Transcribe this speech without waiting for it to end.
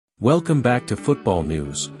Welcome back to Football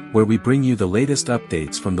News, where we bring you the latest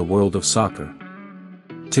updates from the world of soccer.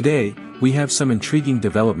 Today, we have some intriguing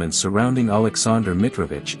developments surrounding Aleksandar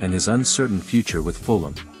Mitrovic and his uncertain future with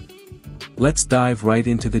Fulham. Let's dive right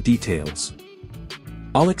into the details.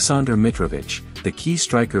 Aleksandar Mitrovic, the key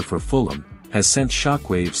striker for Fulham, has sent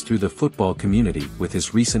shockwaves through the football community with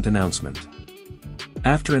his recent announcement.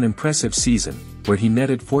 After an impressive season, where he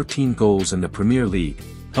netted 14 goals in the Premier League,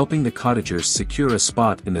 helping the Cottagers secure a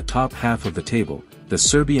spot in the top half of the table, the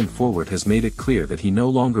Serbian forward has made it clear that he no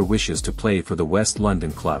longer wishes to play for the West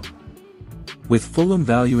London club. With Fulham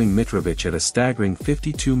valuing Mitrovic at a staggering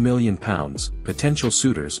 £52 million, potential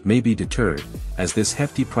suitors may be deterred, as this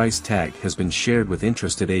hefty price tag has been shared with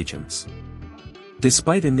interested agents.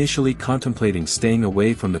 Despite initially contemplating staying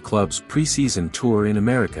away from the club's pre-season tour in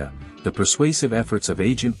America, the persuasive efforts of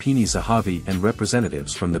agent Pini Zahavi and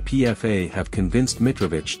representatives from the PFA have convinced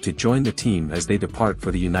Mitrovic to join the team as they depart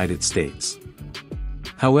for the United States.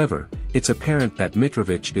 However, it's apparent that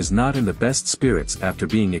Mitrovic is not in the best spirits after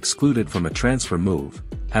being excluded from a transfer move,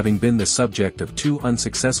 having been the subject of 2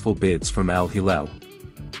 unsuccessful bids from Al Hilal.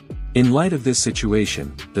 In light of this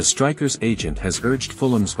situation, the striker's agent has urged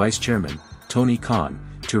Fulham's vice-chairman, Tony Khan,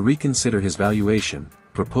 to reconsider his valuation,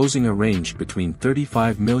 proposing a range between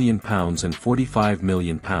 £35 million and £45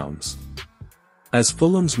 million. As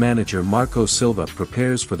Fulham's manager Marco Silva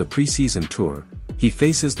prepares for the pre-season tour, he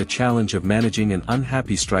faces the challenge of managing an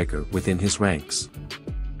unhappy striker within his ranks.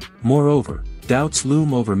 Moreover, doubts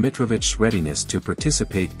loom over Mitrovic's readiness to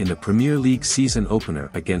participate in the Premier League season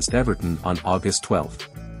opener against Everton on August 12.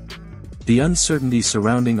 The uncertainty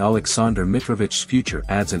surrounding Aleksandar Mitrovic's future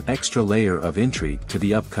adds an extra layer of intrigue to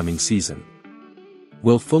the upcoming season.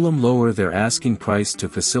 Will Fulham lower their asking price to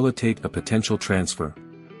facilitate a potential transfer?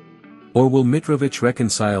 Or will Mitrovic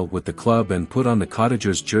reconcile with the club and put on the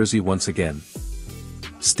Cottagers jersey once again?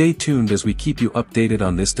 Stay tuned as we keep you updated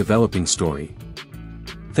on this developing story.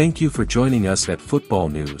 Thank you for joining us at Football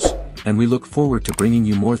News, and we look forward to bringing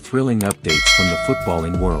you more thrilling updates from the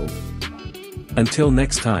footballing world. Until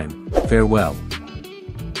next time, farewell.